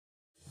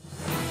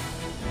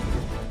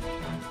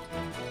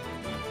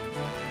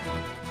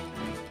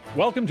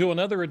Welcome to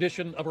another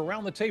edition of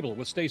Around the Table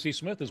with Stacy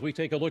Smith as we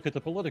take a look at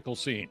the political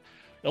scene.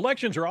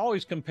 Elections are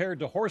always compared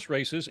to horse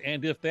races,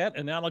 and if that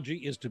analogy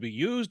is to be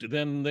used,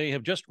 then they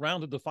have just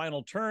rounded the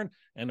final turn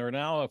and are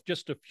now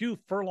just a few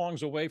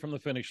furlongs away from the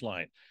finish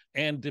line.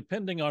 And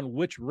depending on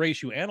which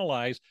race you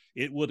analyze,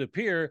 it would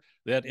appear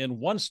that in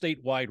one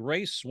statewide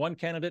race, one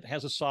candidate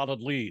has a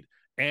solid lead.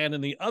 And in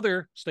the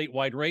other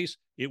statewide race,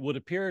 it would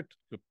appear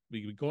to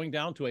be going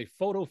down to a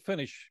photo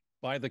finish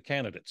by the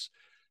candidates.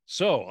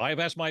 So I've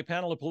asked my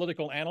panel of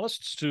political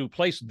analysts to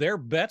place their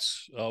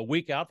bets a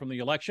week out from the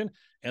election,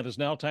 and it's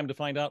now time to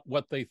find out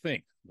what they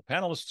think. The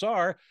panelists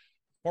are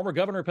former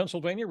governor of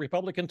Pennsylvania,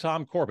 Republican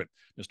Tom Corbett.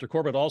 Mr.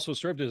 Corbett also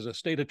served as a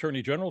state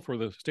attorney general for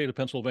the state of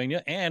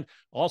Pennsylvania and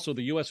also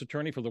the U.S.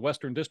 attorney for the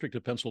Western District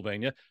of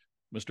Pennsylvania.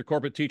 Mr.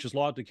 Corbett teaches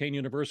law at Duquesne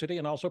University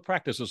and also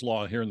practices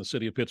law here in the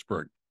city of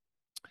Pittsburgh.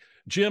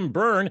 Jim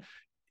Byrne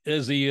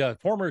is the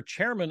former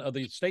chairman of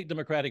the state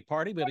Democratic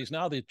Party, but he's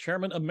now the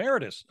chairman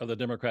emeritus of the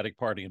Democratic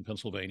Party in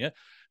Pennsylvania.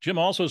 Jim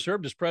also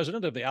served as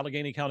president of the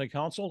Allegheny County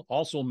Council,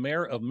 also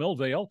mayor of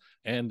Millvale,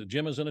 and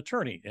Jim is an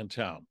attorney in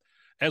town.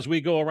 As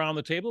we go around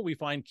the table, we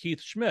find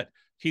Keith Schmidt.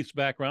 Keith's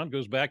background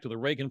goes back to the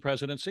Reagan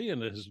presidency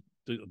and is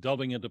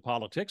delving into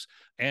politics.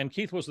 And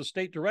Keith was the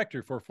state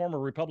director for former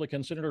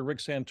Republican Senator Rick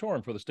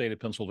Santorum for the state of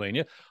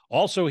Pennsylvania.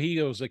 Also,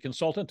 he was a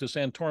consultant to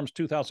Santorum's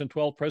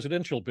 2012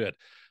 presidential bid.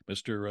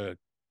 Mr.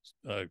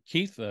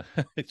 Keith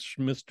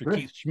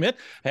Schmidt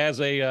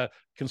has a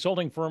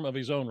consulting firm of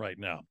his own right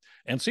now.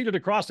 And seated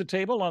across the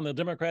table on the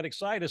Democratic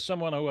side is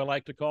someone who I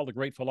like to call the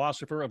great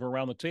philosopher of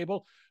Around the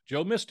Table,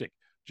 Joe Mystic.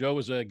 Joe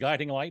is a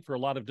guiding light for a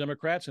lot of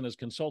Democrats and has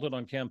consulted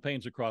on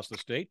campaigns across the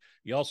state.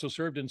 He also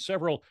served in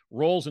several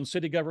roles in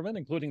city government,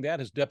 including that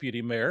as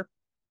deputy mayor.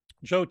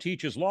 Joe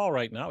teaches law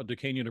right now at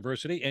Duquesne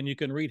University, and you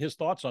can read his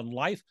thoughts on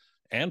life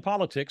and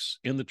politics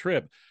in the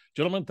Trib.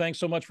 Gentlemen, thanks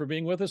so much for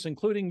being with us,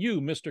 including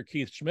you, Mr.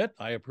 Keith Schmidt.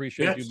 I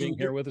appreciate you being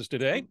here with us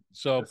today.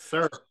 So yes,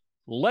 sir.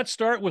 Let's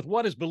start with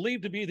what is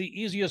believed to be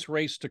the easiest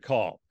race to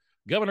call.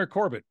 Governor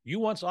Corbett, you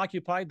once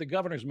occupied the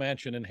governor's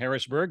mansion in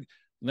Harrisburg.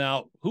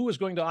 Now, who is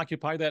going to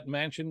occupy that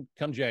mansion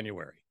come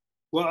January?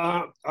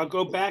 Well, I'll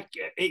go back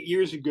 8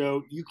 years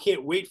ago. You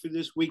can't wait for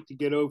this week to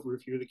get over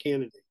if you're the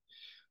candidate.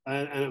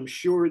 And I'm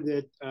sure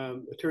that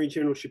Attorney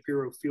General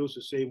Shapiro feels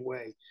the same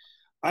way.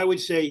 I would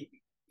say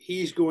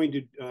he's going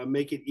to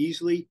make it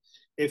easily.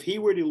 If he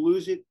were to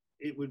lose it,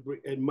 it would,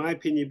 in my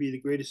opinion, be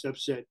the greatest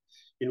upset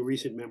in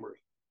recent memory.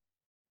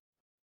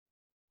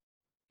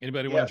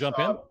 Anybody want to jump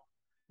in?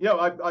 Yeah,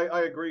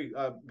 I agree,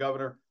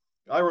 Governor.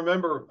 I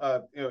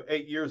remember,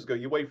 8 years ago,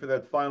 you wait for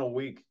that final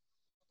week,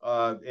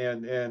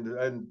 and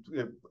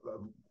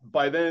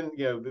by then,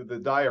 the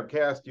die are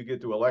cast. You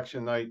get to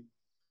election night,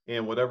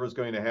 and whatever's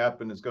going to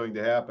happen is going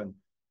to happen.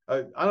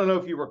 I don't know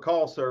if you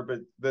recall, sir, but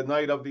the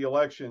night of the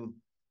election,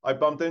 I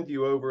bumped into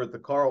you over at the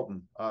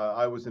Carlton.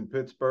 I was in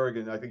Pittsburgh,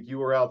 and I think you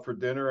were out for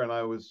dinner, and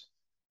I was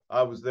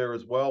there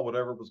as well.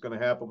 Whatever was going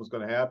to happen was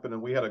going to happen,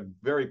 and we had a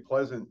very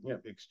pleasant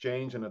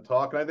exchange and a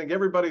talk. And I think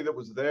everybody that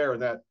was there in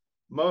that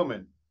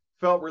moment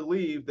felt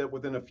relieved that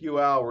within a few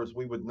hours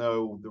we would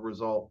know the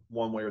result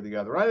one way or the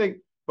other. And I think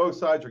both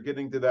sides are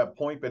getting to that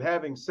point. But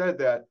having said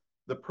that,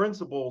 the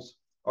principals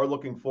are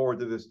looking forward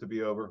to this to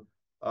be over.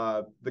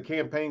 The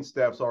campaign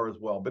staffs are as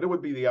well. But it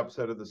would be the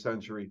upset of the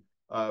century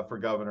for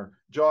Governor.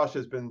 Josh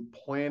has been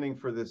planning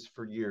for this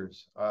for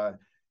years.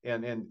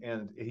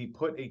 And he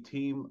put a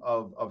team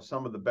of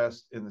some of the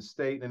best in the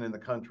state and in the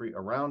country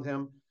around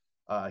him.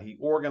 He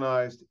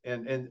organized,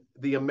 and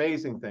the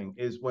amazing thing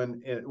is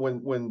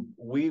when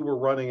we were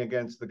running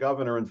against the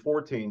governor in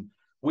 2014,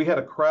 we had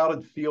a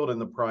crowded field in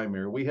the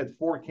primary. We had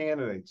 4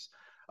 candidates.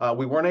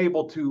 We weren't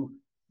able to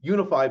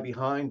unify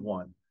behind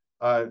one.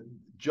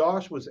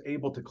 Josh was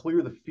able to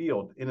clear the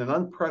field in an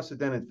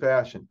unprecedented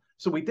fashion.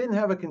 So we didn't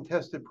have a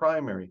contested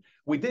primary.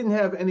 We didn't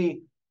have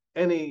any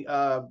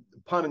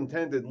pun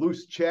intended,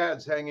 loose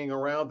chads hanging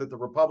around that the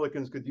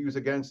Republicans could use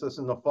against us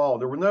in the fall.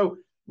 There were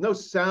no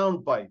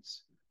sound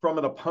bites from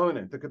an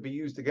opponent that could be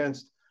used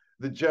against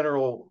the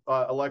general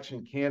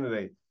election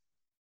candidate.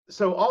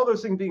 So all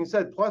those things being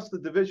said, plus the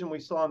division we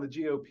saw in the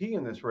GOP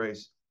in this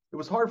race, it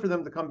was hard for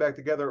them to come back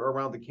together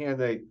around the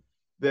candidate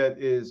that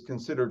is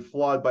considered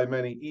flawed by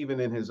many, even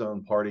in his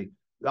own party.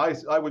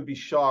 I would be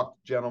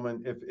shocked,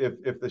 gentlemen,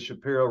 if the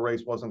Shapiro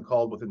race wasn't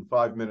called within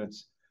 5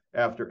 minutes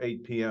after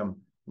 8 p.m.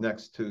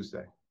 next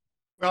Tuesday.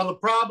 Well, the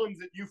problems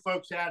that you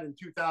folks had in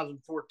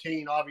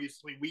 2014,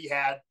 obviously we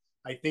had.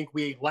 I think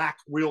we lack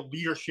real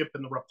leadership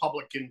in the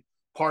Republican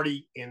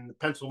Party in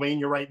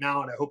Pennsylvania right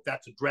now, and I hope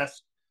that's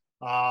addressed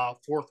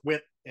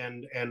forthwith,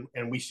 and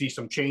we see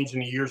some change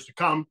in the years to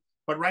come.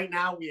 But right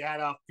now we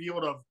had a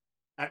field of,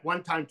 at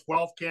one time,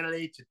 12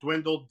 candidates. It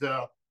dwindled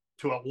to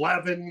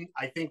 11.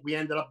 I think we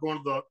ended up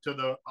going to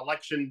the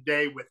election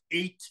day with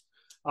 8,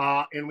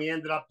 and we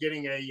ended up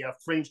getting a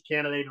fringe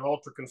candidate, an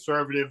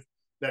ultra-conservative,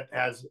 that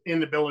has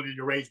inability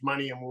to raise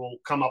money and will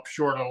come up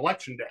short on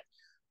election day.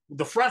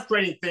 The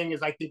frustrating thing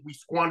is I think we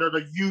squandered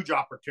a huge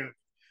opportunity.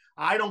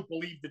 I don't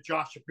believe that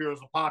Josh Shapiro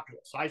is a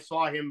populist. I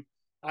saw him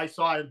I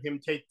saw him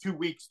take 2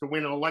 weeks to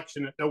win an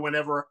election that no one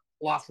ever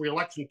lost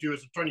re-election to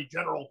as Attorney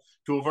General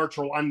to a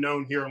virtual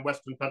unknown here in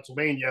Western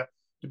Pennsylvania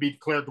to be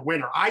declared the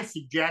winner. I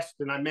suggest,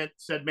 and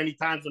said many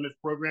times on this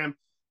program,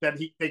 that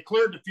they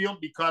cleared the field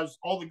because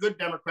all the good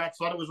Democrats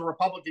thought it was a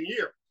Republican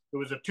year. It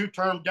was a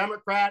 2-term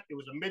Democrat. It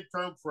was a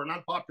midterm for an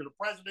unpopular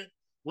president.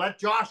 Let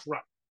Josh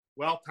run.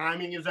 Well,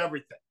 timing is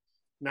everything.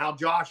 Now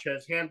Josh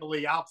has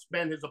handily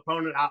outspent his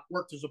opponent,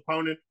 outworked his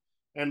opponent,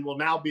 and will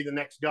now be the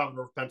next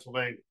governor of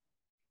Pennsylvania.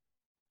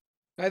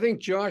 I think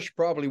Josh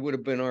probably would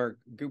have been our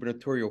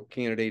gubernatorial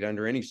candidate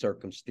under any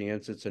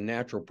circumstance. It's a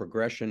natural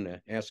progression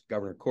to ask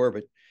Governor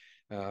Corbett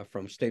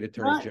from state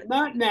attorney general.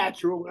 Not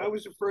natural. I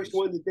was the first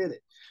one that did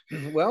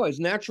it. Well, it's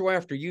natural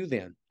after you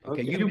then.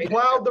 Okay. You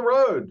plowed the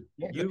road.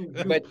 You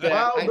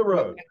plowed the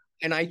road.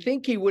 And I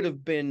think he would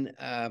have been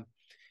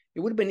it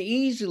would have been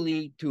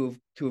easily to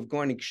have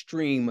gone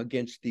extreme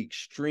against the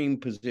extreme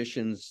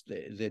positions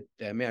that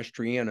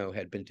Mastriano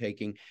had been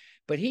taking,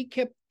 but he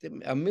kept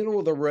a middle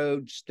of the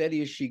road,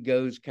 steady as she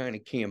goes kind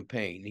of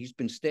campaign. He's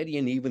been steady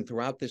and even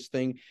throughout this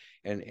thing,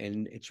 and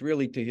it's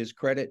really to his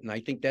credit. And I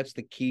think that's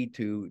the key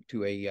to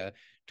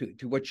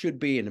what should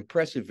be an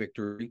impressive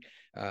victory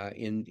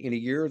in a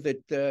year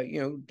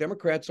that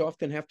Democrats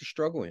often have to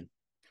struggle in.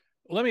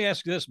 Let me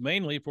ask this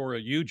mainly for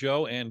you,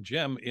 Joe and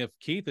Jim, if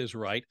Keith is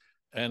right,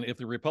 and if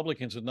the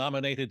Republicans had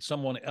nominated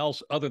someone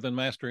else other than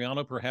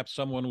Mastriano, perhaps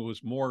someone who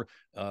was more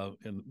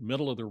in the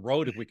middle of the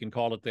road, if we can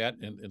call it that,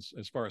 and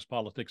as far as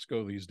politics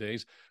go these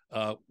days,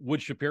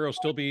 would Shapiro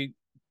still be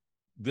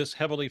this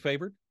heavily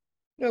favored?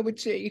 I would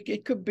say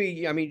it could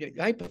be. I mean,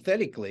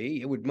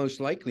 hypothetically, it would most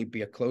likely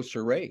be a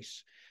closer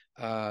race.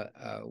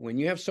 When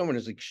you have someone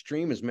as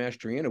extreme as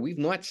Mastriano, we've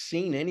not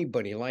seen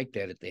anybody like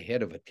that at the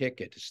head of a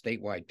ticket, a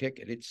statewide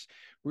ticket. It's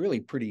really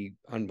pretty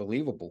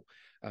unbelievable.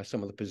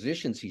 Some of the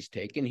positions he's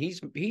taken, he's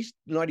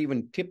not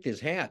even tipped his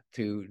hat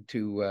to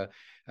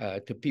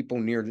people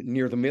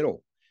near the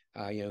middle.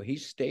 He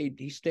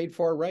stayed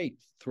far right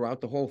throughout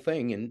the whole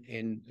thing,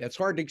 and that's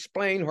hard to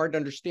explain, hard to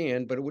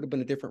understand, but it would have been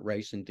a different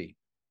race indeed.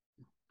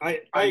 I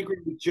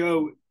agree with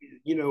Joe.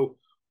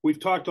 We've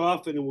talked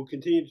often, and we'll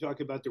continue to talk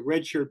about the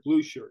red shirt,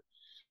 blue shirt.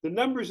 The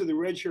numbers of the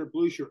red shirt,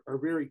 blue shirt are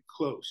very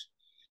close.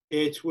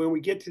 It's when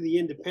we get to the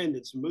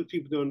independents, and most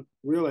people don't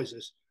realize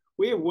this.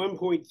 We have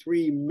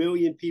 1.3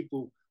 million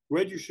people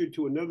registered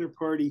to another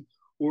party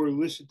or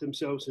listed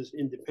themselves as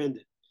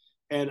independent.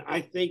 And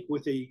I think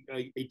with a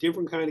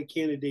different kind of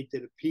candidate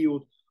that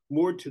appealed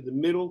more to the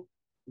middle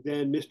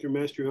than Mr.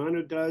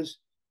 Mastriano does,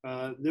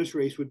 this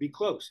race would be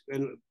close.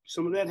 And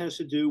some of that has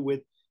to do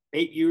with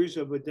 8 years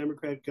of a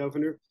Democrat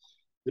governor.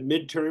 The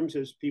midterms,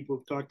 as people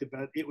have talked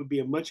about, it would be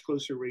a much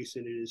closer race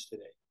than it is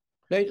today.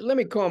 Now, let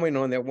me comment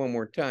on that one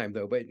more time,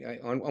 though, but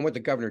on what the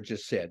governor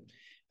just said.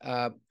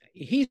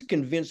 He's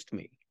convinced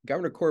me,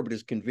 Governor Corbett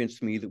has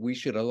convinced me that we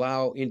should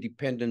allow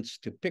independents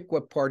to pick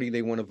what party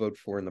they want to vote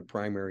for in the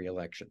primary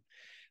election.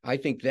 I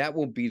think that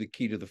will be the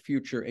key to the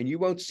future, and you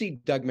won't see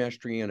Doug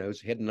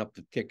Mastrianos heading up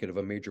the ticket of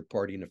a major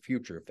party in the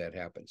future if that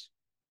happens.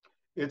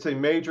 It's a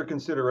major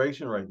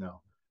consideration right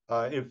now.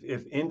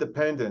 If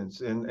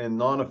independents and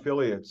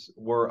non-affiliates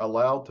were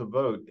allowed to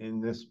vote in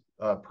this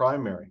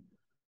primary,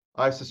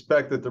 I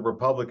suspect that the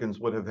Republicans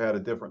would have had a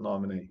different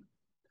nominee.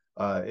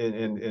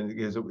 And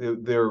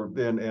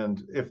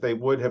if they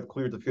would have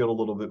cleared the field a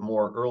little bit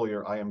more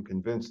earlier, I am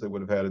convinced they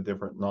would have had a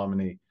different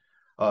nominee.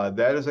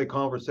 That is a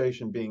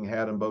conversation being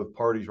had in both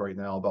parties right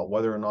now about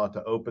whether or not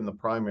to open the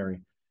primary.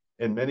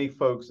 And many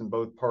folks in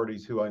both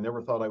parties who I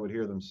never thought I would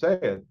hear them say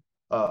it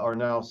are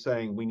now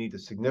saying we need to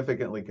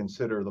significantly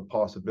consider the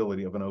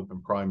possibility of an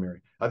open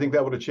primary. I think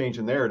that would have changed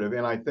the narrative.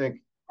 And I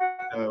think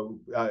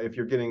if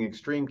you're getting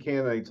extreme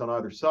candidates on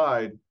either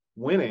side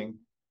winning,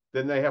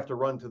 then they have to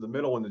run to the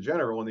middle in the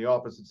general, and the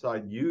opposite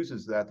side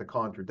uses that to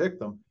contradict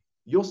them.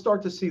 You'll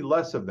start to see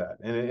less of that.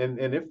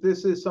 And if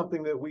this is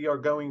something that we are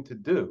going to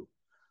do,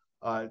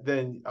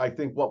 then I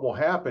think what will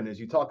happen is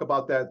you talk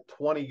about that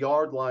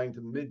 20-yard line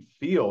to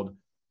midfield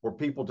where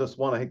people just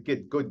want to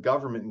get good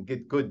government and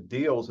get good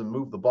deals and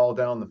move the ball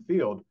down the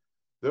field.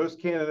 Those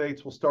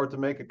candidates will start to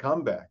make a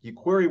comeback. You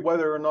query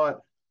whether or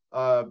not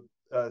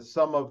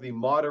some of the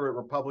moderate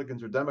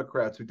Republicans or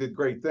Democrats who did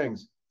great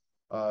things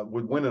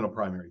would win in a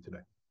primary today.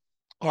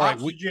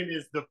 Oxygen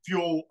is the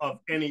fuel of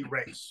any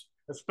race,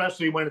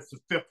 especially when it's the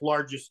 5th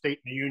largest state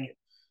in the union.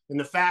 And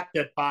the fact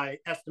that by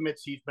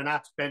estimates, he's been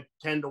outspent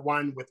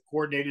 10-1 with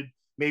coordinated,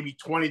 maybe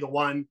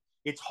 20-1.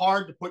 It's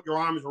hard to put your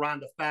arms around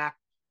the fact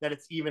that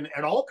it's even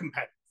at all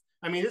competitive.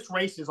 I mean, this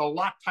race is a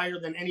lot tighter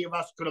than any of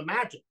us could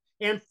imagine.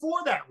 And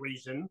for that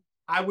reason,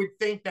 I would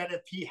think that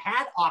if he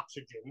had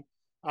oxygen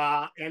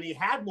and he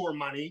had more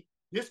money,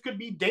 this could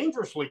be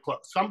dangerously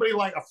close. Somebody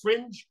like a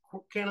fringe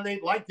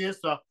candidate like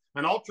this,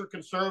 an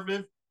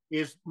ultra-conservative,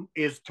 is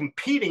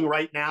competing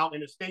right now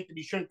in a state that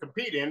he shouldn't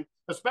compete in,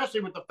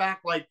 especially with the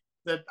fact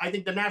that I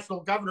think the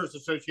National Governors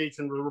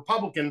Association, the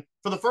Republican,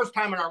 for the first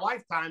time in our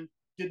lifetime,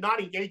 did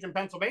not engage in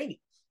Pennsylvania.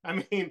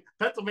 I mean,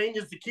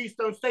 Pennsylvania is the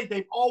Keystone State.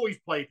 They've always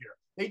played here.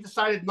 They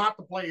decided not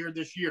to play here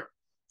this year.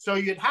 So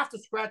you'd have to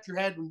scratch your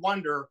head and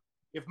wonder,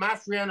 if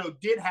Mastriano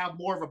did have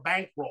more of a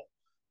bankroll,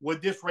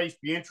 would this race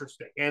be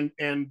interesting? And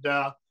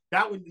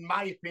that would, in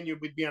my opinion,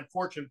 would be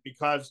unfortunate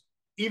because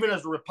even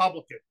as a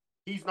Republican,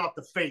 he's not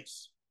the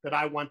face that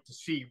I want to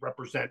see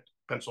represent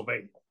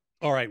Pennsylvania.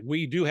 All right,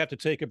 we do have to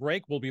take a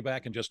break. We'll be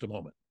back in just a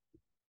moment.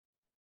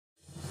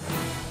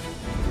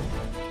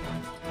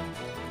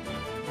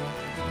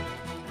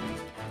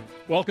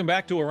 Welcome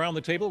back to Around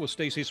the Table with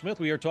Stacy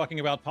Smith. We are talking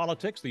about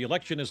politics. The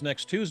election is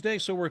next Tuesday,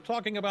 so we're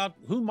talking about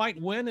who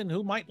might win and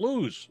who might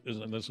lose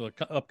in this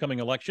upcoming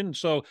election.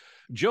 So,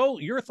 Joe,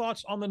 your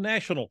thoughts on the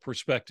national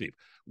perspective.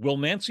 Will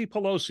Nancy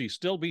Pelosi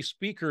still be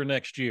Speaker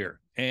next year?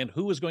 And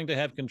who is going to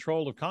have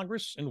control of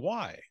Congress and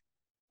why?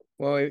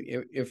 Well,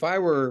 if I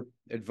were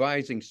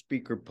advising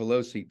Speaker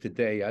Pelosi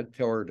today, I'd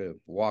tell her to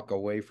walk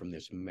away from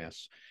this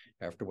mess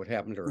after what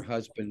happened to her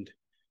husband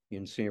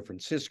in San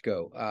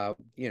Francisco.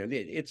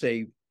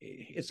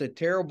 It's a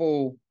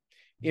terrible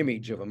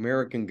image of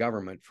American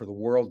government for the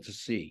world to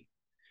see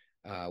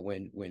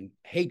when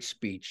hate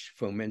speech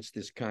foments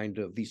these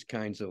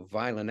kinds of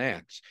violent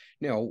acts.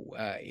 Now,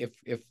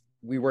 if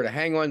we were to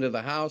hang on to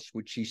the House,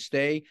 would she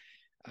stay?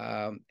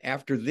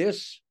 After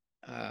this,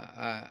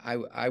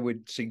 I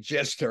would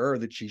suggest to her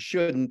that she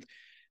shouldn't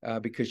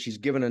because she's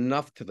given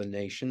enough to the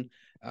nation.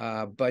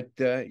 But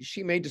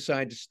she may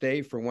decide to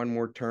stay for one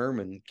more term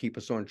and keep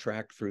us on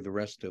track through the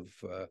rest of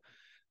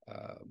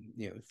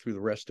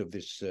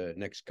this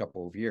next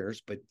couple of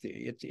years. But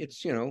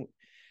it's going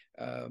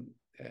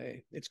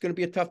to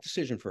be a tough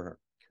decision for her.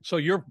 So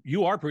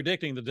you are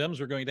predicting the Dems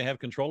are going to have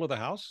control of the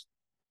House?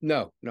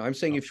 No, I'm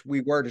saying if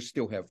we were to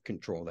still have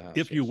control of the House.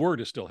 If you were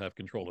to still have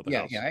control of the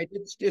House. Yeah,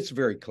 it's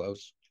very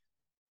close.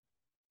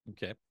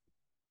 Okay.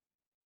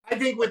 I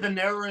think with the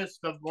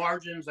narrowest of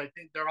margins, I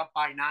think they're up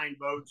by 9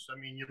 votes. I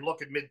mean, you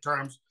look at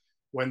midterms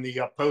when the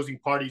opposing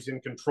party's in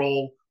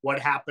control, what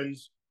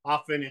happens?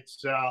 Often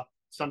it's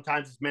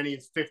sometimes as many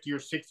as 50 or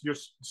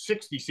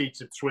 60 seats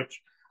that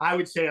switch. I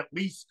would say at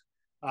least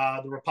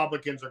the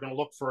Republicans are going to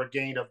look for a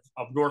gain of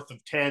north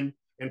of 10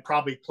 and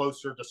probably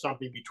closer to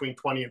something between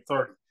 20 and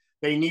 30.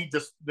 They need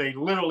this. They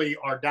literally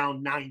are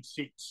down 9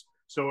 seats,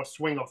 so a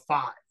swing of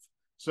 5.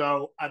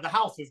 So the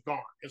House is gone.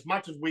 As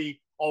much as we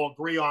all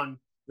agree on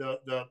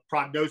the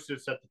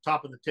prognosis at the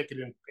top of the ticket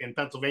in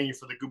Pennsylvania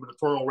for the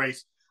gubernatorial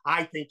race,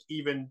 I think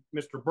even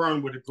Mr.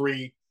 Byrne would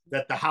agree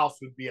that the House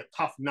would be a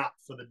tough nut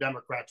for the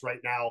Democrats right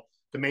now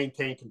to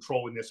maintain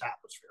control in this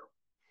atmosphere.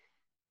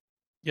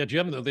 Yeah,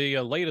 Jim, the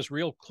latest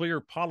Real Clear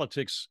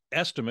Politics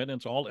estimate, and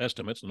it's all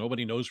estimates,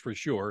 nobody knows for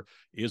sure,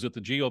 is that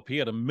the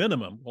GOP at a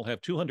minimum will have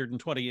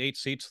 228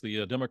 seats,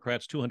 the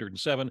Democrats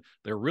 207.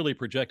 They're really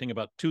projecting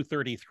about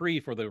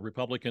 233 for the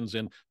Republicans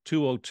and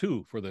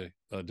 202 for the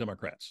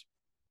Democrats.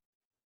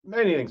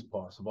 Anything's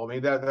possible. I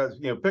mean, that's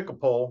pick a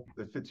poll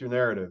that fits your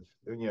narrative.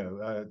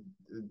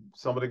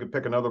 Somebody could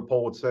pick another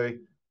poll would say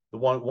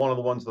one of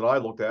the ones that I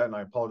looked at, and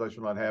I apologize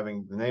for not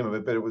having the name of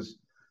it, but it was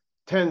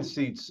 10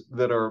 seats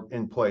that are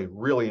in play,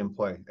 really in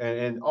play,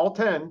 and all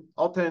 10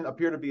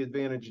 appear to be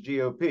advantage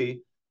GOP,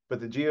 but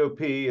the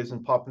GOP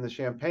isn't popping the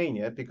champagne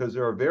yet because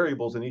there are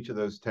variables in each of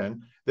those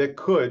 10 that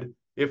could,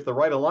 if the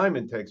right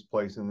alignment takes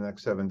place in the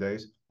next 7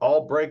 days,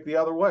 all break the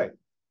other way.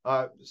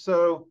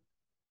 So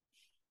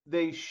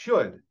they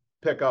should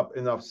pick up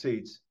enough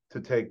seats to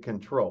take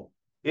control.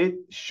 It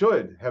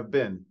should have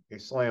been a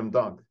slam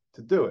dunk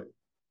to do it.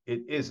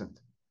 It isn't.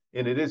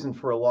 And it isn't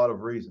for a lot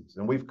of reasons.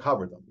 And we've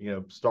covered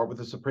them. Start with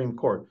the Supreme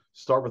Court,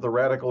 start with the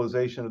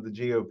radicalization of the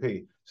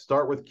GOP,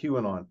 start with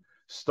QAnon,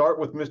 start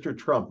with Mr.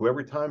 Trump, who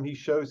every time he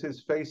shows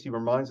his face, he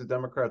reminds the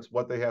Democrats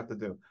what they have to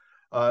do.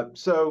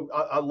 So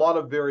a lot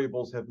of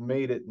variables have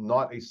made it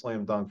not a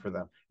slam dunk for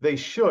them. They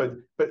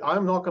should, but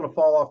I'm not going to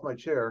fall off my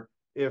chair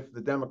if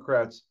the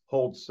Democrats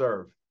hold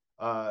serve.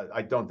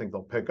 I don't think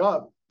they'll pick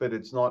up, but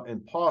it's not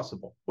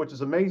impossible, which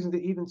is amazing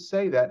to even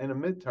say that in a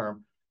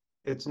midterm.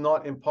 It's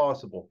not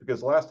impossible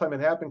because the last time it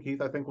happened,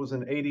 Keith, I think was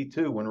in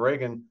 '82 when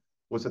Reagan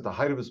was at the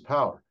height of his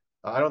power.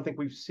 I don't think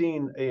we've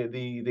seen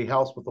the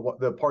House with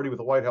the party with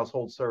the White House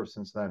hold serve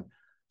since then.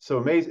 So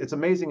amazing! It's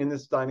amazing in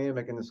this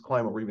dynamic, in this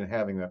climate, we're even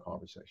having that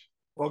conversation.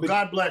 Well,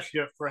 God bless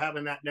you for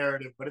having that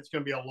narrative, but it's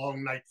going to be a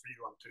long night for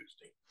you on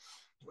Tuesday.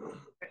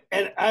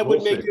 And I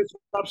would make this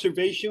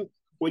observation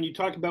when you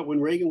talk about when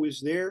Reagan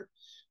was there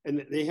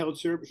and they held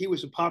serve, he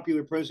was a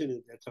popular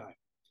president at that time.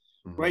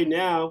 Mm-hmm. Right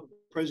now,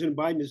 President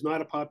Biden is not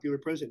a popular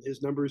president.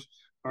 His numbers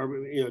are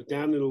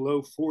down in the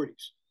low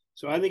 40s.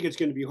 So I think it's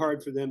going to be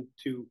hard for them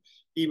to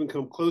even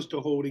come close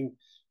to holding.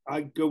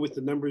 I go with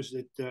the numbers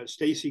that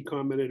Stacy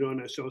commented on.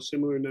 I saw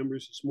similar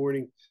numbers this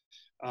morning.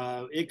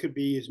 It could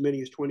be as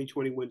many as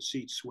 21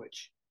 seats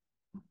switch.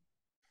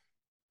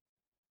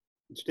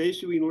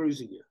 Stacy, we're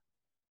losing you.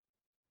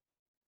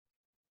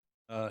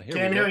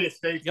 Can't hear you,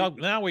 Stacy. Yeah,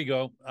 now we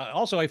go.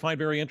 Also, I find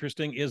very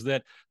interesting is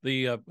that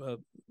the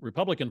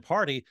Republican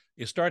Party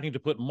is starting to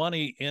put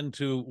money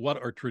into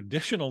what are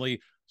traditionally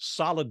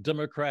solid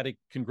Democratic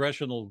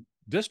congressional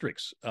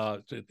districts,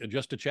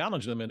 just to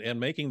challenge them and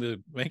making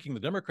the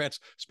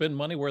Democrats spend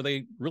money where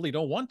they really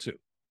don't want to.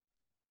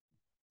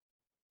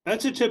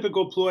 That's a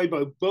typical ploy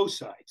by both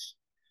sides.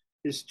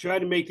 is try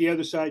to make the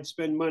other side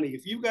spend money.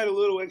 If you've got a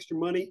little extra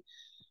money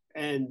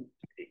and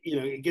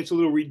it gets a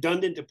little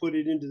redundant to put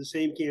it into the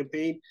same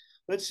campaign,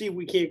 let's see if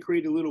we can't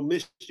create a little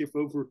mischief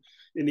over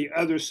in the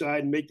other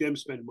side and make them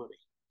spend money.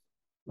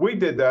 We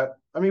did that.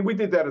 I mean, we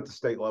did that at the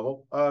state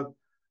level.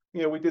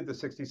 We did the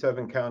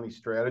 67 county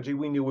strategy.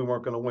 We knew we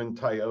weren't going to win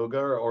Tioga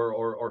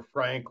or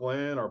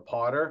Franklin or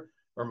Potter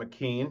or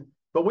McKean,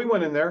 but we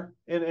went in there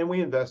and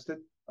we invested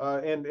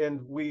and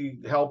we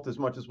helped as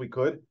much as we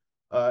could.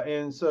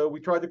 And so we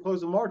tried to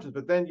close the margins,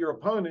 but then your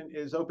opponent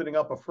is opening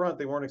up a front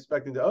they weren't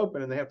expecting to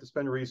open, and they have to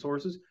spend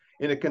resources,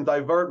 and it can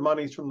divert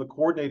monies from the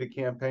coordinated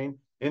campaign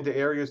into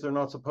areas they're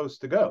not supposed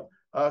to go.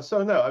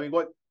 So no, I mean,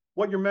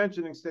 what you're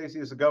mentioning, Stacy,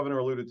 as the governor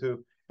alluded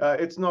to,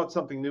 it's not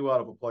something new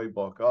out of a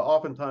playbook.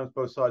 Oftentimes,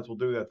 both sides will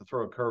do that to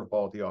throw a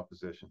curveball at the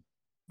opposition.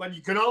 But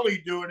you can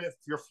only do it if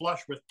you're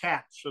flush with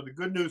cash. So the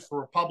good news for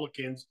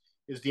Republicans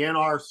is the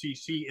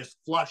NRCC is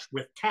flush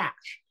with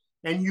cash.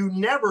 And you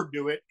never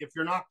do it if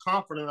you're not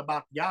confident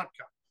about the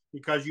outcome,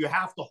 because you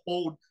have to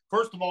hold,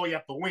 first of all, you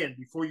have to win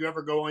before you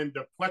ever go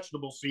into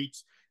questionable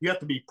seats. You have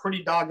to be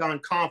pretty doggone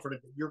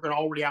confident that you're going to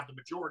already have the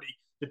majority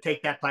to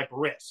take that type of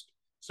risk.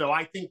 So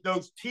I think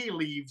those tea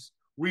leaves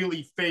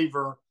really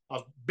favor a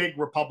big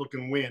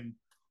Republican win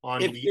on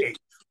the 8th.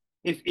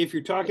 If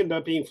you're talking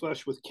about being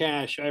flush with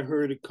cash, I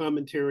heard a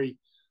commentary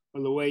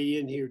on the way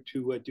in here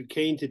to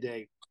Duquesne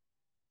today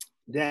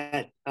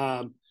that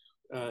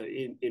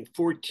in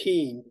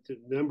 14, the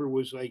number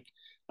was like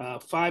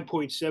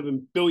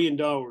 $5.7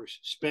 billion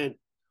spent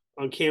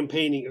on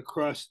campaigning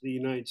across the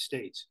United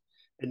States.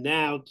 And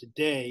now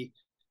today,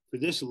 for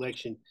this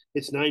election,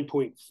 it's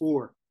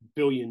 $9.4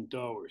 billion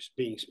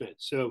being spent.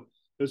 So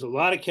there's a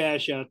lot of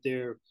cash out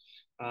there,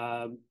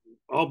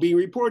 all being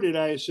reported,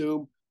 I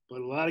assume,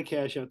 but a lot of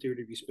cash out there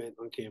to be spent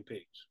on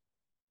campaigns.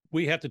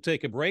 We have to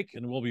take a break,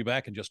 and we'll be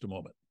back in just a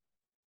moment.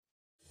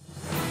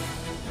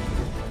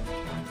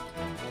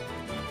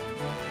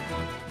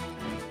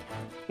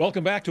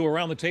 Welcome back to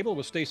Around the Table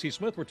with Stacy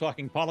Smith. We're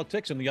talking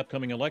politics in the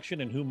upcoming election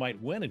and who might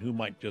win and who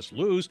might just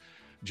lose.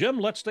 Jim,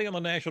 let's stay on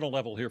the national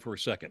level here for a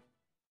second.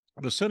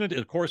 The Senate,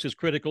 of course, is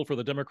critical for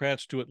the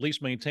Democrats to at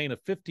least maintain a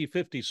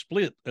 50-50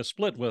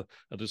 split with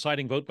a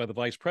deciding vote by the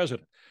vice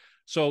president.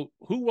 So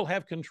who will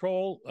have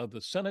control of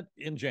the Senate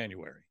in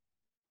January?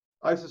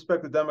 I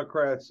suspect the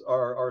Democrats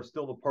are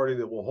still the party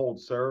that will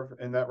hold serve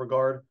in that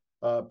regard.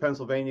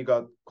 Pennsylvania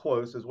got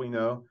close, as we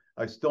know.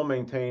 I still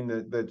maintain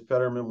that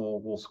Fetterman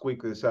will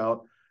squeak this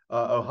out.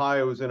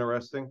 Ohio is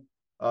interesting.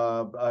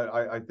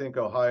 I think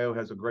Ohio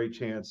has a great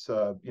chance,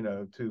 to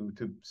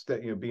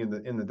stay, be in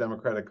the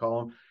Democratic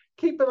column.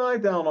 Keep an eye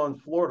down on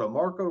Florida.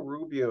 Marco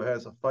Rubio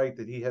has a fight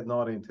that he had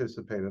not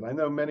anticipated. I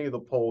know many of the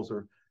polls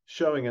are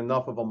showing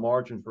enough of a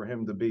margin for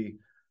him to be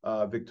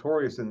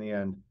victorious in the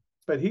end,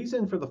 but he's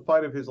in for the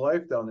fight of his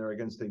life down there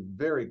against a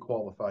very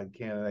qualified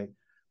candidate.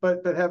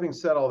 But having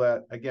said all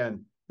that,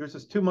 again, there's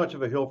just too much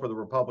of a hill for the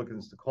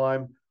Republicans to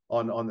climb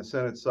on the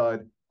Senate side.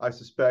 I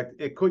suspect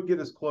it could get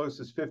as close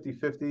as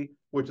 50-50,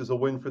 which is a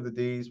win for the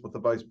Ds with the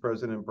vice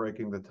president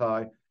breaking the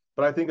tie.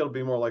 But I think it'll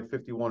be more like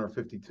 51 or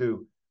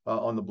 52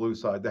 on the blue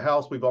side. The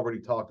House, we've already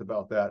talked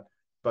about that.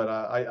 But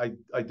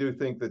I do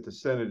think that the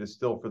Senate is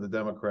still for the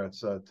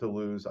Democrats to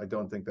lose. I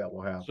don't think that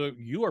will happen. So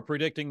you are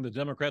predicting the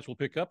Democrats will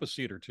pick up a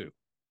seat or two?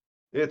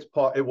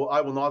 I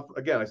will not.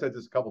 Again, I said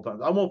this a couple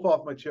times. I won't fall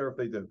off my chair if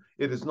they do.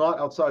 It is not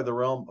outside the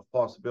realm of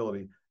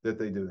possibility that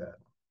they do that.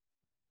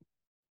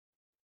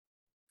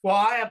 Well,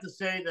 I have to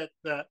say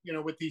that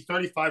with these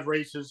 35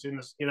 races in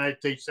the United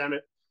States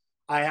Senate,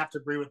 I have to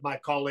agree with my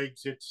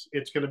colleagues.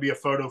 It's going to be a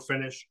photo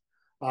finish.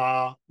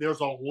 There's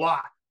a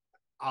lot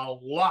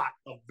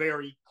of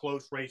very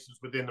close races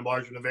within the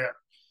margin of error.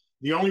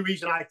 The only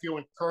reason I feel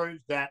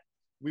encouraged that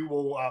we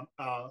will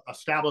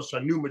establish a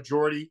new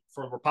majority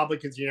for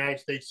Republicans in the United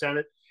States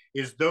Senate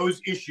is those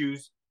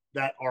issues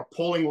that are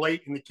polling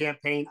late in the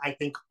campaign, I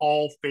think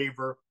all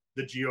favor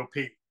the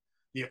GOP.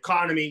 The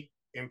economy,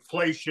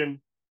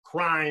 inflation,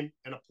 crime,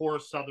 and a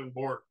porous southern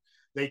border.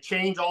 They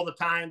change all the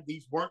time.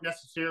 These weren't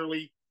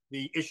necessarily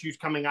the issues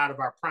coming out of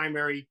our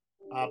primary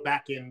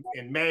back in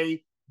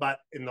May, but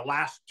in the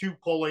last two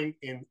polling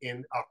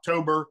in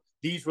October,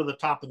 these were the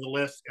top of the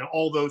list, and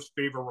all those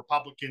favor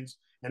Republicans.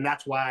 And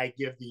that's why I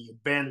give the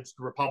advantage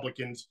to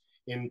Republicans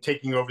in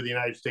taking over the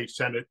United States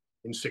Senate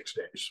in 6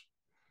 days.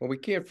 Well, we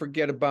can't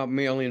forget about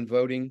mail-in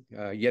voting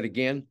yet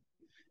again.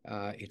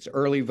 It's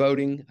early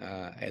voting.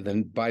 And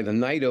then by the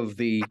night of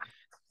the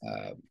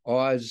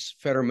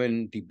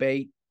Oz-Fetterman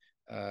debate,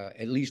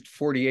 at least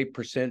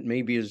 48%,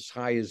 maybe as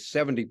high as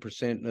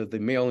 70% of the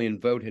mail-in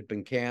vote had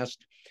been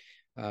cast.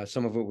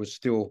 Some of it was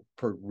still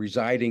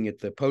residing at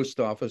the post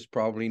office,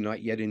 probably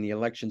not yet in the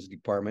elections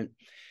department.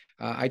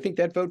 I think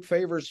that vote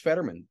favors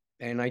Fetterman,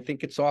 and I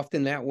think it's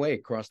often that way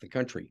across the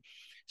country.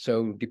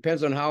 So it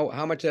depends on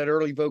how much that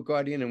early vote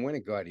got in and when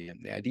it got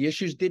in. The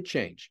issues did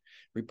change.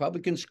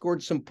 Republicans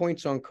scored some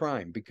points on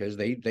crime because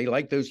they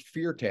like those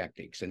fear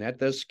tactics, and that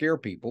does scare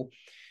people.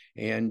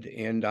 And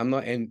I'm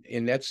not,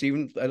 and that's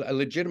even a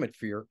legitimate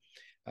fear.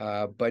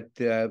 But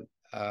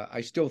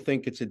I still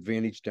think it's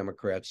advantage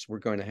Democrats. We're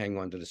going to hang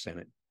on to the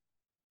Senate.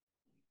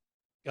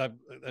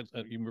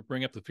 You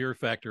bring up the fear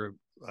factor.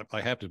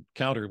 I have to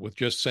counter with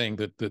just saying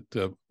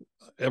that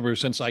ever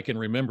since I can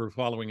remember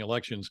following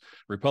elections,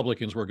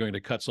 Republicans were going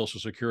to cut Social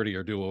Security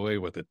or do away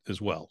with it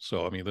as well.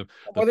 So, I mean, the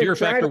fear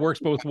factor works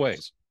both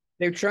ways.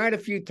 They've tried a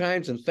few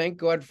times, and thank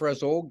God for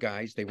us old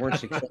guys, they weren't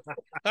successful.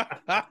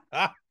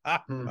 But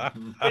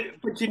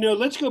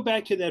let's go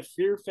back to that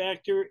fear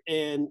factor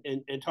and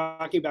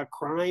talking about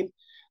crime.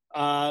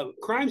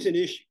 Crime's an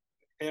issue,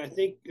 and I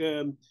think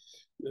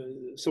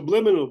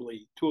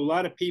subliminally to a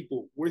lot of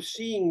people, we're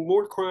seeing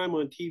more crime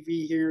on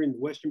TV here in the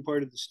western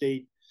part of the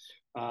state,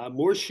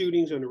 more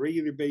shootings on a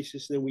regular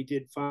basis than we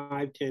did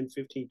 5, 10,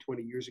 15,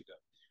 20 years ago.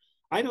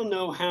 I don't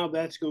know how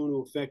that's going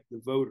to affect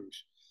the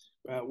voters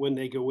when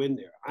they go in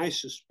there. I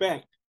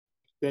suspect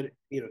that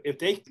if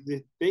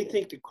they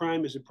think that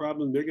crime is a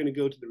problem, they're going to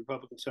go to the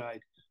Republican side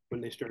when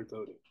they start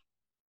voting.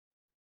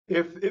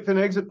 If in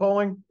exit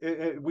polling,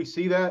 we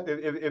see that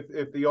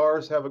if the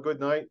R's have a good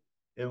night,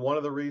 and one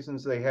of the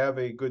reasons they have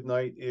a good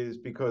night is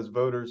because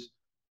voters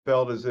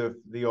felt as if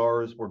the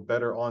R's were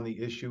better on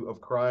the issue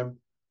of crime.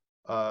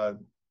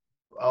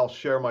 I'll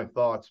share my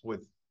thoughts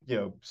with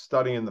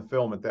studying the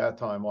film at that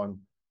time on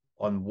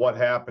what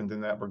happened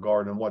in that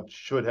regard and what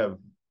should have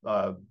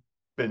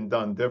been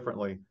done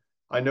differently.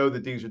 I know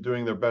that these are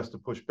doing their best to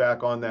push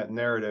back on that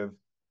narrative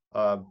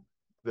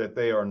that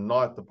they are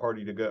not the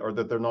party to go, or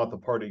that they're not the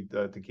party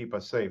to keep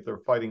us safe. They're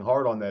fighting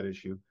hard on that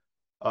issue.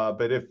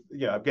 But if,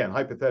 again,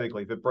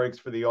 hypothetically, if it breaks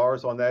for the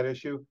R's on that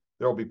issue,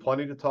 there will be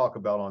plenty to talk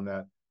about on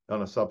that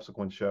on a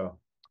subsequent show.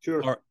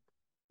 Sure. All right.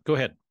 Go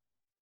ahead.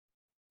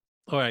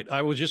 All right.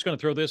 I was just going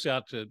to throw this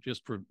out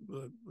just for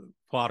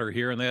fodder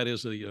here, and that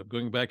is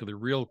going back to the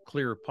Real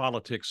Clear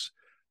Politics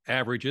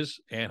averages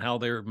and how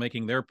they're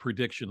making their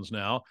predictions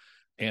now.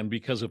 And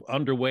because of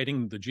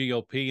underweighting the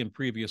GOP in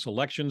previous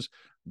elections,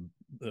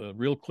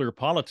 Real Clear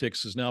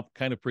Politics is now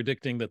kind of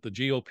predicting that the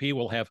GOP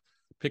will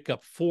pick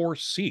up 4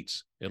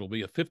 seats. It'll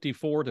be a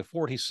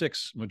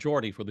 54-46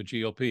 majority for the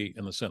GOP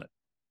in the Senate.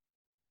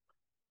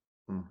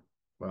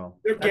 Well,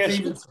 that's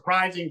even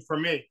surprising for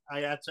me.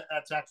 That's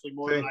actually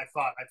more than I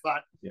thought.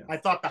 I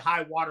thought the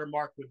high water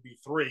mark would be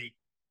 3,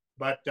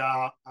 but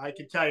I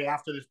can tell you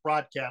after this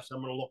broadcast, I'm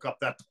going to look up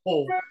that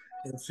poll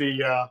and see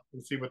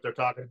what they're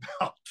talking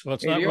about. Well,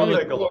 it's not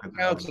really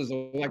counts as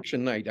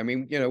election night. I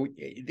mean,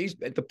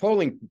 the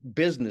polling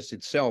business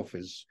itself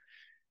is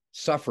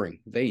suffering.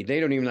 They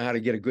don't even know how to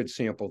get a good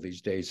sample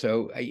these days.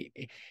 So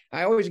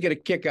I always get a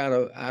kick out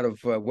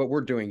of what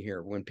we're doing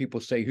here. When people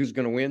say who's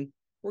going to win,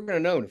 we're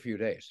going to know in a few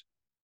days.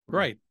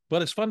 Right.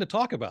 But it's fun to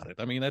talk about it.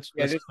 I mean, that's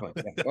it is fun.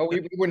 Yeah. Well,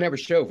 we wouldn't have a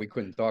show if we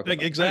couldn't talk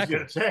about exactly.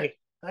 I was going to say,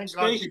 thank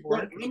God people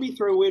let me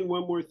throw in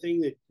one more thing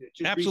that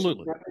just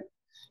absolutely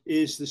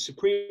is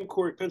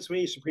the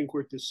Pennsylvania Supreme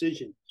Court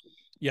decision,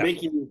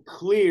 making it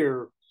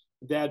clear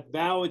that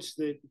ballots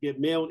that get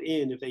mailed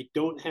in, if they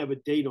don't have a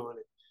date on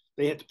it,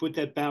 they have to put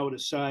that ballot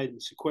aside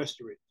and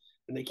sequester it,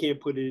 and they can't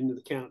put it into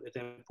the count at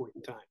that point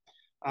in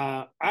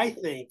time. I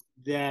think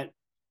that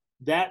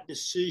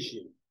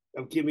decision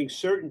of giving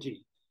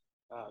certainty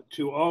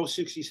to all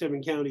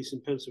 67 counties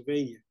in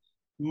Pennsylvania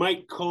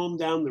might calm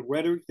down the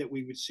rhetoric that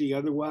we would see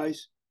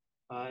otherwise,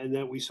 and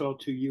that we saw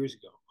 2 years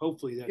ago.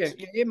 Hopefully that's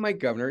it might,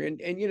 Governor. And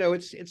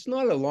it's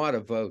not a lot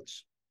of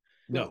votes.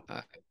 No.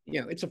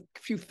 It's a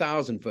few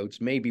thousand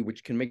votes maybe,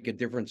 which can make a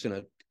difference in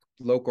a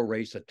local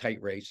race, a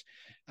tight race.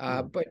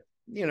 But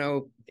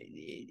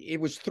it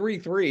was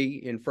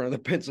 3-3 in front of the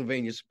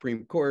Pennsylvania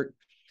Supreme Court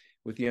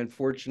with the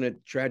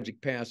unfortunate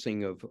tragic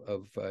passing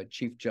of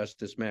Chief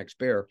Justice Max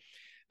Baer.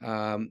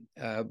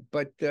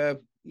 But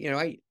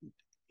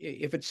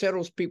if it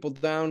settles people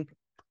down,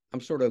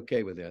 I'm sort of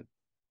okay with that.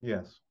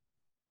 Yes.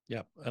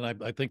 Yeah, and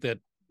I think that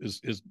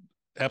is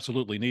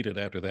absolutely needed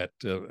after that,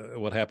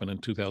 what happened in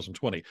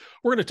 2020.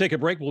 We're going to take a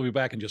break. We'll be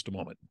back in just a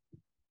moment.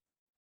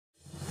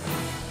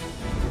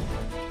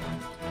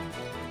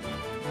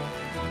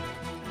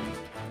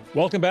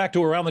 Welcome back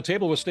to Around the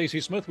Table with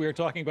Stacy Smith. We are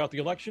talking about the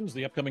elections,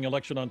 the upcoming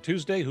election on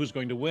Tuesday, who's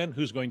going to win,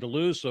 who's going to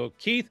lose. So,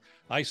 Keith,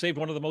 I saved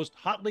one of the most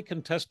hotly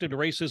contested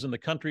races in the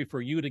country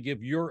for you to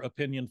give your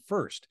opinion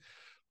first.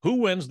 Who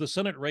wins the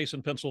Senate race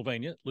in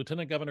Pennsylvania,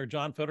 Lieutenant Governor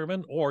John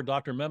Fetterman or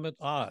Dr. Mehmet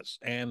Oz,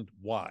 and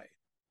why?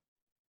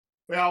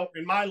 Well,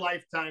 in my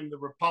lifetime, the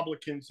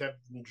Republicans have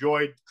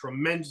enjoyed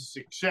tremendous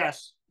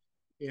success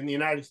in the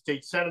United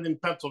States Senate in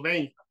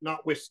Pennsylvania,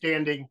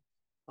 notwithstanding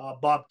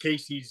Bob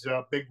Casey's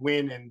big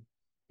win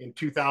in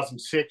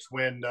 2006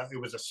 when it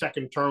was a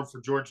second term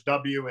for George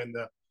W. and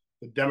the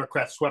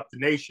Democrats swept the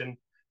nation.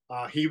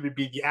 He would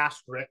be the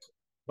asterisk.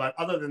 But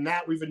other than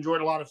that, we've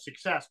enjoyed a lot of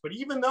success. But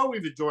even though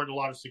we've enjoyed a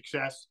lot of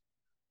success,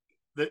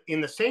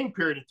 in the same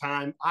period of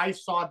time, I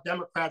saw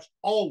Democrats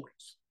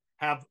always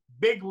have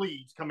big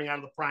leads coming out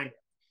of the primary.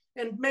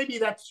 And maybe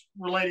that's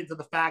related to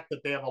the fact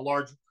that they have a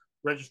large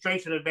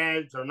registration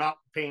advantage. They're not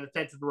paying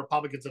attention to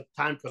Republicans at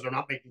the time because they're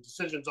not making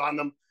decisions on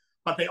them.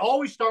 But they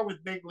always start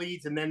with big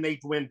leads and then they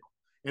dwindle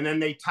and then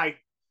they tighten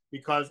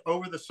because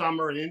over the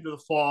summer and into the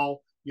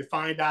fall, you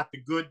find out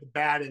the good, the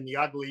bad, and the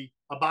ugly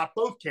about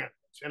both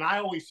candidates. And I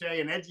always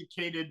say an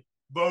educated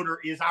voter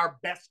is our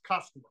best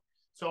customer.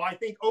 So I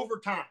think over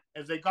time,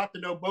 as they got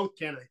to know both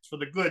candidates for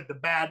the good, the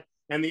bad,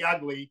 and the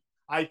ugly,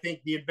 I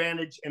think the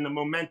advantage and the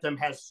momentum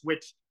has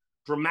switched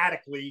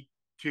dramatically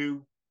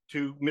to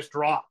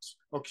Mr. Oz,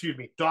 or excuse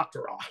me,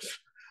 Dr.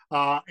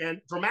 Oz.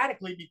 And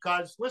dramatically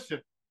because,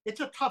 listen, it's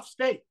a tough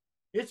state.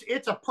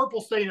 It's a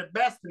purple state at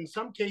best. In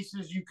some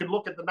cases, you can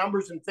look at the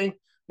numbers and think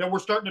that we're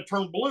starting to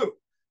turn blue.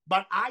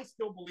 But I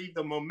still believe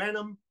the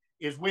momentum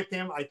is with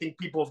him. I think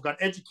people have got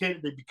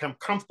educated. They've become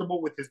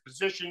comfortable with his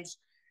positions.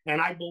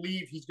 And I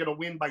believe he's going to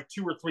win by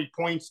 2 or 3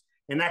 points.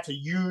 And that's a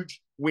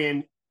huge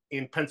win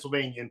in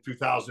Pennsylvania in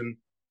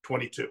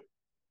 2022.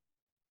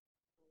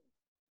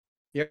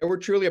 Yeah, we're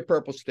truly a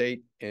purple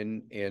state,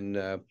 and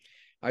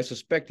I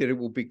suspect that it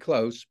will be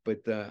close, but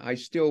I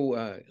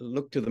still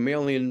look to the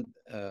mail-in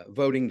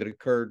voting that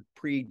occurred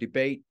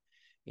pre-debate,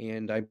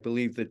 and I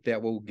believe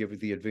that will give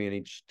the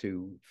advantage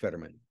to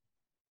Fetterman.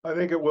 I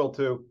think it will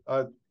too.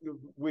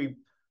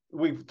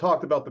 We've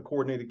talked about the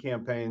coordinated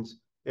campaigns,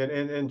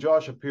 and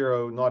Josh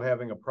Shapiro not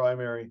having a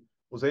primary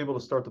was able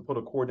to start to put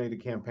a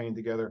coordinated campaign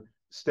together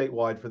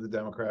statewide for the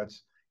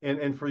Democrats.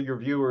 And for your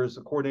viewers,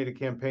 a coordinated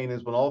campaign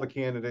is when all the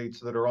candidates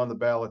that are on the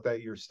ballot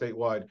that year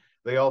statewide,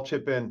 they all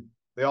chip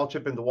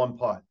into one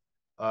pot,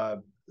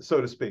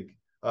 so to speak.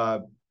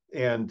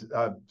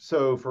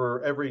 So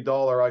for every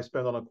dollar I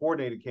spend on a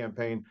coordinated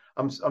campaign,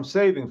 I'm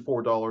saving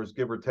 $4,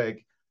 give or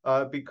take,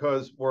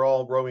 because we're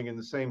all rowing in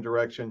the same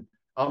direction.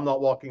 I'm not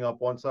walking up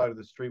one side of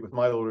the street with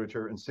my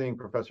literature and seeing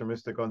Professor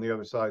Mystic on the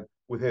other side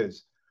with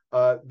his.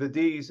 The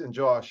D's and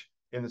Josh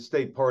in the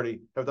state party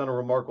have done a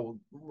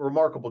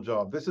remarkable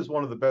job. This is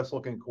one of the best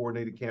looking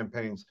coordinated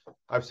campaigns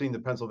I've seen the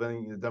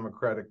Pennsylvania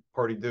Democratic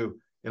Party do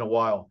in a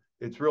while.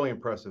 It's really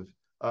impressive.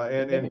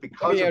 And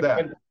because of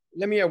that.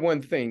 Let me add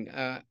one thing.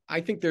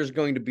 I think there's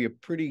going to be a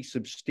pretty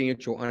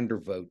substantial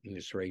undervote in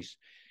this race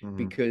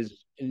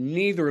because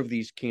neither of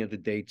these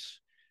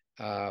candidates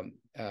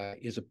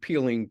is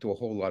appealing to a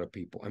whole lot of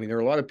people. I mean, there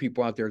are a lot of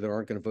people out there that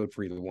aren't going to vote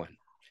for either one.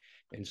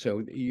 And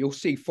so you'll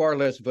see far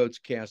less votes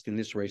cast in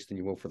this race than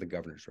you will for the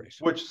governor's race.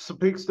 Which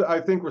speaks to, I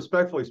think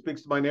respectfully,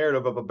 speaks to my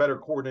narrative of a better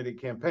coordinated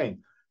campaign.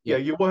 Yeah,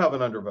 you will have an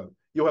undervote.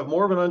 You'll have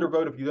more of an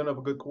undervote if you don't have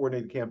a good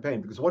coordinated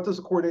campaign. Because what does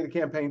a coordinated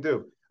campaign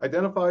do?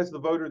 Identifies the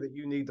voter that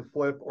you need to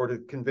flip or to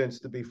convince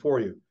to be for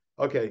you.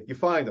 Okay, you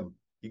find them.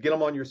 You get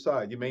them on your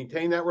side. You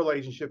maintain that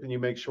relationship and you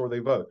make sure they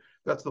vote.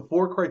 That's the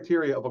 4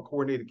 criteria of a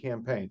coordinated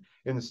campaign.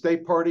 And the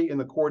state party in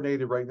the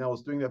coordinated right now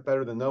is doing that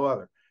better than no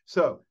other.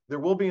 So there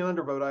will be an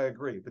undervote, I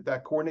agree, but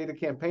that coordinated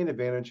campaign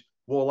advantage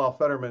will allow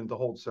Fetterman to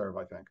hold serve,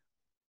 I think.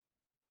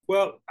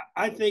 Well,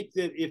 I think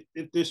that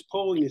if this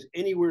polling is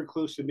anywhere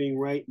close to being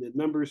right, the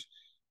numbers,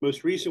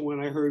 most recent one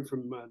I heard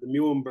from the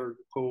Muhlenberg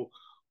poll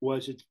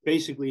was it's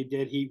basically a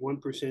dead heat,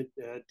 1%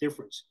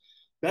 difference.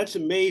 That's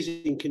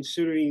amazing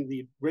considering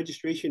the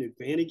registration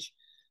advantage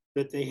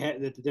that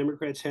that the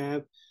Democrats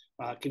have,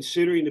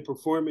 considering the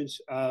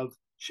performance of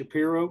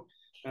Shapiro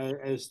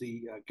as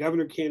the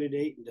governor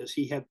candidate, and does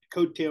he have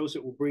coattails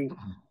that will bring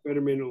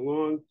Fetterman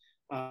along?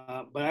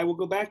 But I will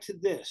go back to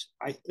this.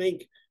 I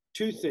think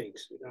 2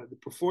 things. The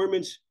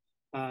performance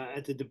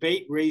at the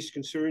debate raised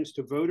concerns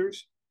to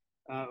voters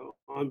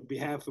on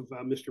behalf of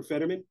Mr.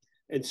 Fetterman.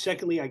 And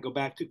secondly, I go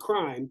back to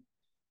crime,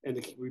 and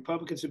the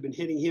Republicans have been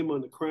hitting him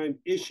on the crime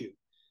issue.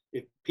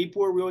 If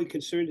people are really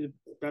concerned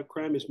about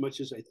crime as much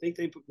as I think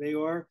they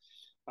are,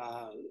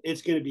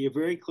 it's going to be a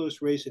very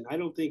close race, and I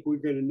don't think we're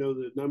going to know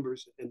the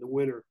numbers and the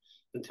winner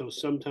until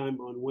sometime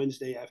on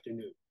Wednesday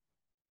afternoon.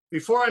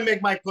 Before I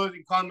make my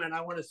closing comment,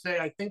 I want to say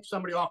I think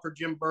somebody offered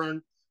Jim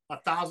Byrne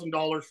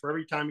 $1,000 for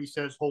every time he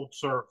says hold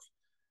serve.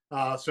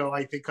 So I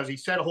think because he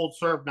said hold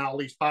serve now at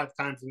least 5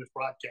 times in this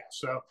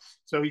broadcast,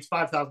 so he's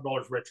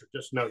 $5,000 richer.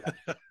 Just know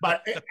that.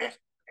 But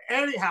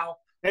anyhow,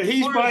 and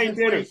he's buying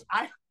dinner.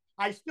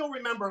 I still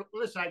remember.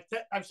 Listen,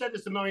 I've said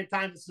this a million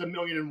times. This is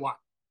 1,000,001.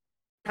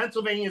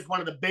 Pennsylvania is one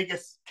of the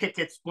biggest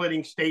ticket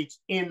splitting states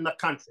in the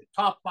country.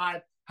 Top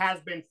 5 has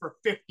been for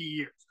 50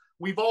 years.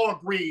 We've all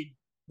agreed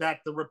that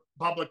the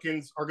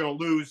Republicans are going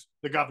to lose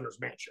the governor's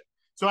mansion.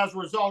 So as a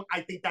result,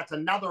 I think that's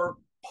another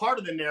part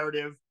of the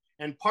narrative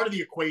and part of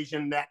the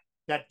equation that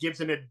gives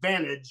an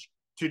advantage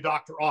to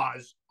Dr.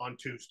 Oz on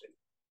Tuesday.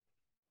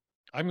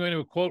 I'm going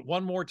to quote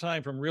one more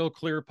time from Real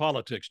Clear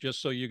Politics,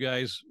 just so you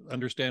guys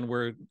understand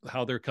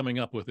how they're coming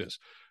up with this.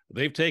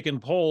 They've taken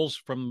polls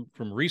from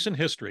recent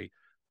history,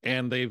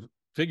 and they've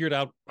figured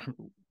out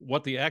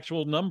what the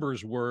actual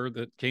numbers were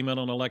that came in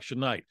on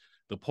election night.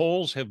 The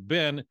polls have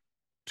been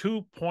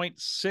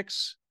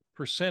 2.6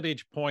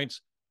 percentage points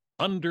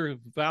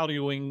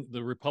undervaluing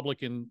the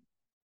Republican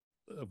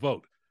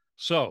vote.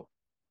 So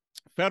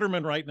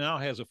Fetterman right now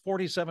has a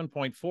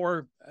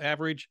 47.4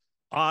 average,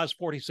 Oz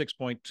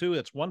 46.2.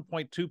 That's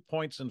 1.2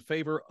 points in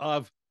favor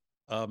of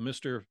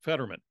Mr.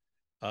 Fetterman.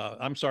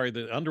 I'm sorry,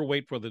 the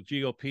underweight for the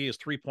GOP is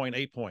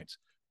 3.8 points.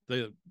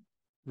 The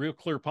Real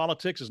Clear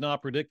Politics is now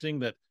predicting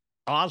that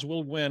Oz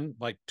will win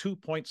by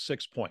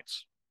 2.6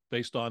 points.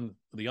 based on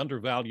the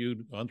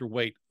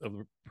underweight of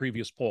the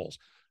previous polls.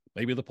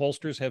 Maybe the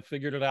pollsters have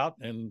figured it out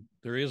and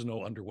there is no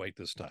underweight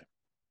this time,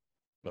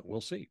 but we'll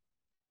see.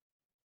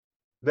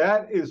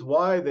 That is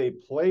why they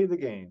play the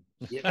game.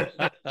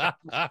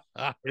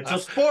 It's a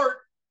sport.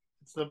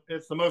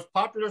 It's the most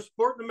popular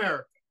sport in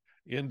America.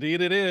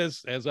 Indeed it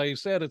is. As I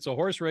said, it's a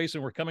horse race,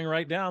 and we're coming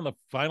right down the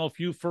final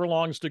few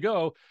furlongs to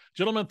go.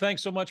 Gentlemen,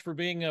 thanks so much for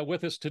being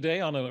with us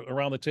today on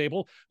Around the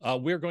Table.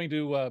 We're going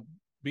to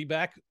be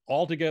back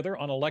all together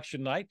on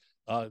election night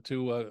on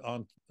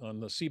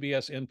the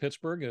CBS in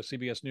Pittsburgh,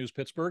 CBS News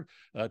Pittsburgh,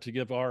 to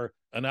give our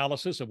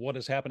analysis of what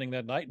is happening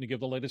that night and to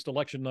give the latest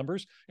election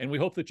numbers. And we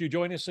hope that you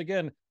join us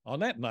again on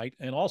that night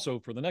and also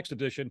for the next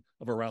edition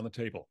of Around the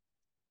Table.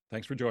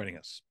 Thanks for joining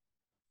us.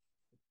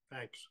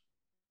 Thanks.